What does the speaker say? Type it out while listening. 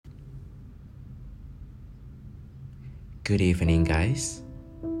Good evening, guys.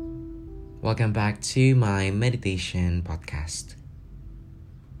 Welcome back to my meditation podcast.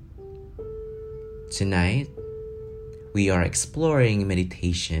 Tonight, we are exploring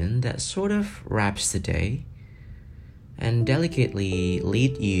meditation that sort of wraps the day and delicately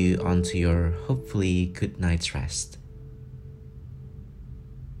lead you onto your hopefully good night's rest.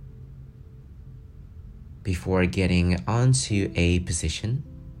 Before getting onto a position,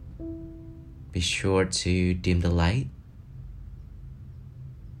 be sure to dim the light.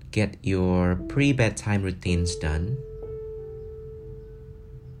 Get your pre-bedtime routines done.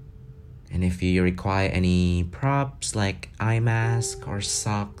 And if you require any props like eye mask or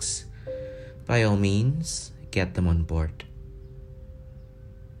socks, by all means, get them on board.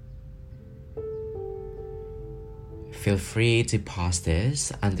 Feel free to pause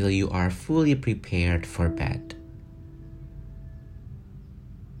this until you are fully prepared for bed.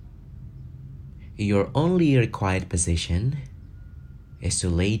 Your only required position is to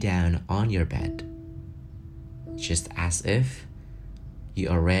lay down on your bed, just as if you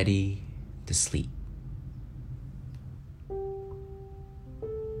are ready to sleep.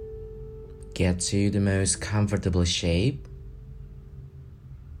 Get to the most comfortable shape.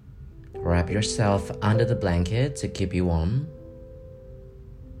 Wrap yourself under the blanket to keep you warm,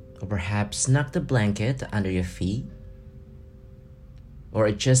 or perhaps snug the blanket under your feet, or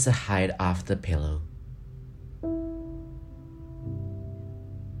adjust the height of the pillow.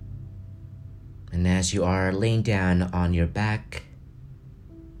 And as you are laying down on your back,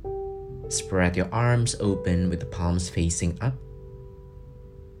 spread your arms open with the palms facing up,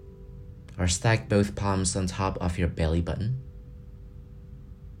 or stack both palms on top of your belly button.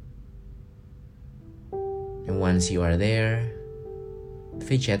 And once you are there,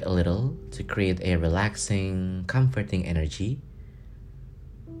 fidget a little to create a relaxing, comforting energy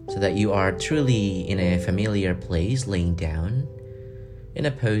so that you are truly in a familiar place laying down in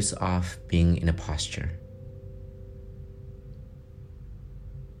a pose of being in a posture.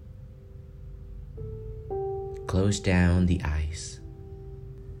 Close down the eyes.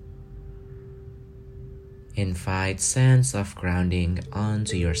 Invite sense of grounding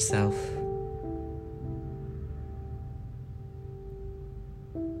onto yourself.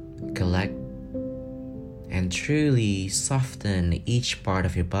 Collect and truly soften each part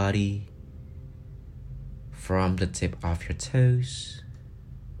of your body from the tip of your toes,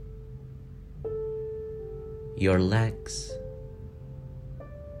 your legs,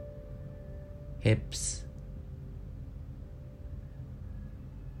 hips,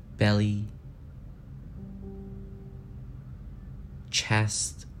 belly,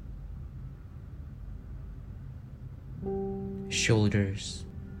 chest, shoulders,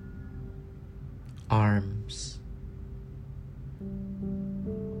 arms,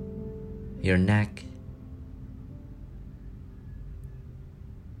 your neck.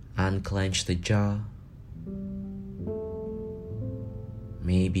 Unclench the jaw.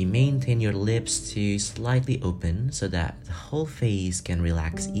 Maybe maintain your lips to slightly open so that the whole face can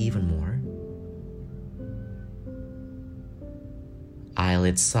relax even more.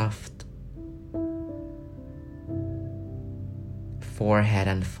 Eyelids soft. Forehead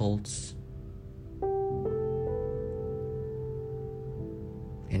unfolds.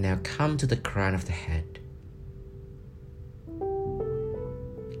 And now come to the crown of the head.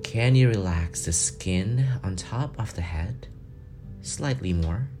 Can you relax the skin on top of the head slightly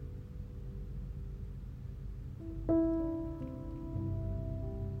more?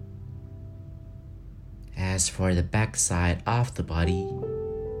 As for the back side of the body,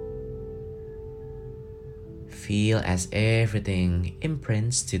 feel as everything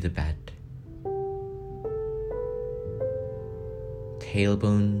imprints to the bed.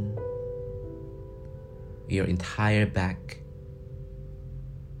 Tailbone, your entire back,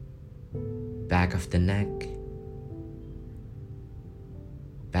 back of the neck,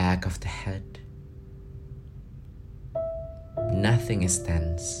 back of the head. Nothing is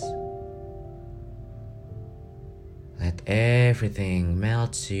tense. Let everything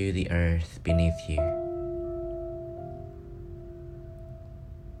melt to the earth beneath you.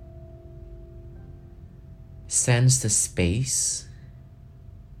 Sense the space.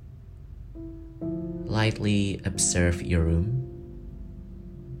 Lightly observe your room.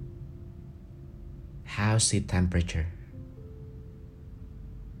 How's the temperature?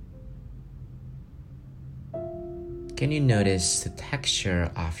 Can you notice the texture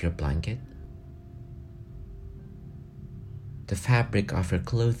of your blanket? The fabric of your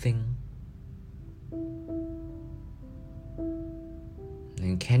clothing?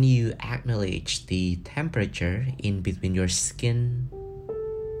 And can you acknowledge the temperature in between your skin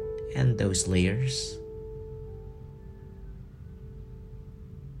and those layers?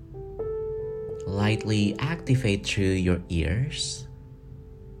 Lightly activate through your ears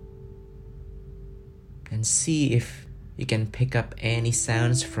and see if you can pick up any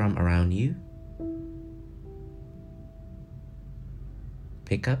sounds from around you.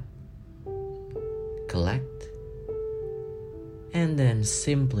 Pick up, collect, and then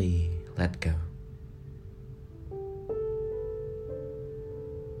simply let go.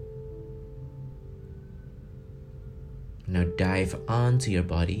 Now dive onto your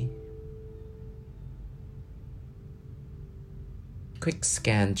body. Quick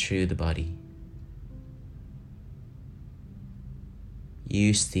scan through the body.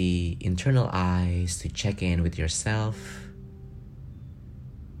 Use the internal eyes to check in with yourself.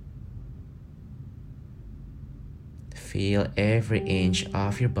 Feel every inch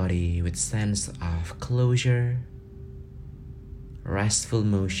of your body with sense of closure, restful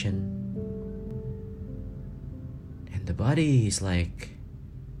motion. And the body is like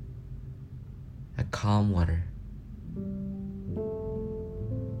a calm water,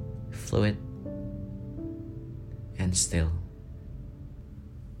 fluid and still.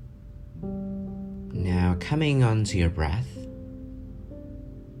 Now coming onto your breath,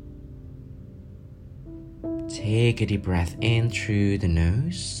 take a deep breath in through the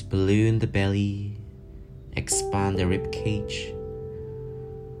nose, balloon the belly, expand the rib cage,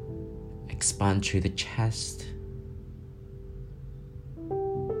 expand through the chest,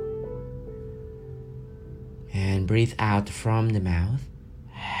 and breathe out from the mouth.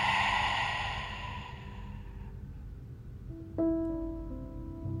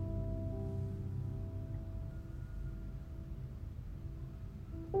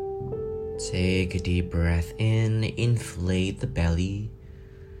 Take a deep breath in, inflate the belly,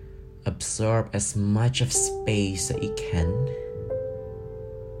 absorb as much of space that you can.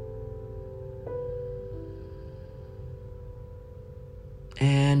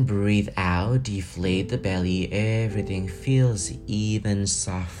 And breathe out, deflate the belly, everything feels even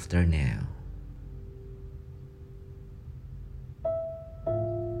softer now.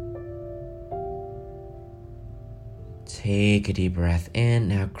 Take a deep breath in.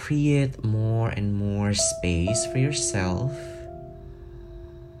 Now create more and more space for yourself.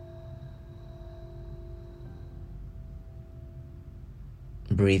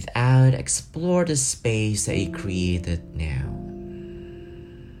 Breathe out. Explore the space that you created now.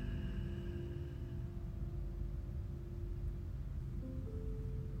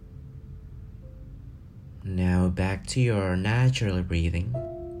 Now back to your natural breathing.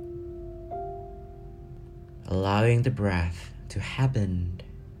 Allowing the breath to happen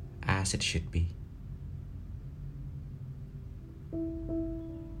as it should be.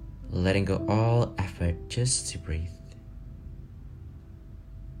 Letting go all effort just to breathe.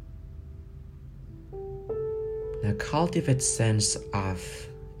 Now cultivate sense of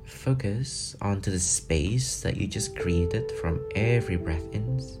focus onto the space that you just created from every breath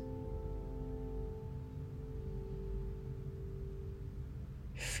in.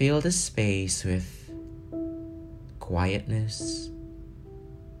 Fill the space with quietness,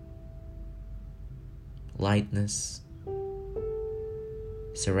 lightness,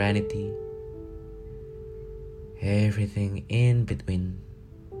 serenity, everything in between,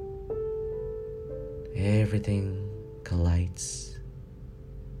 everything collides.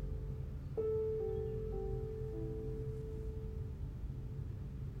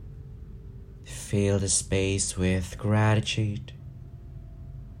 Fill the space with gratitude,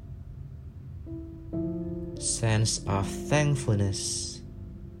 sense of thankfulness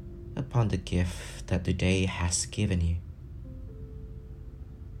upon the gift that the day has given you.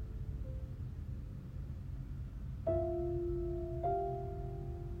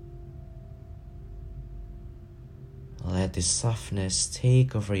 Let this softness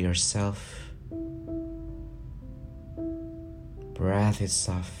take over yourself. Breath is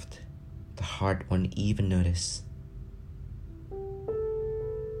soft, the heart won't even notice.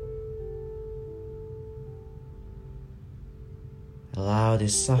 Allow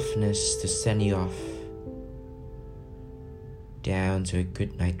this softness to send you off down to a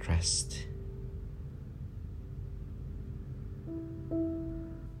good night rest.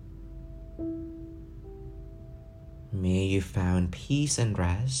 May you find peace and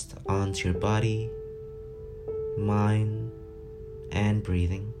rest onto your body, mind, and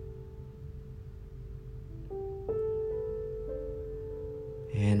breathing.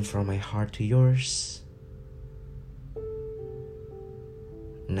 And from my heart to yours,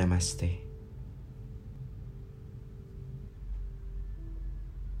 Namaste.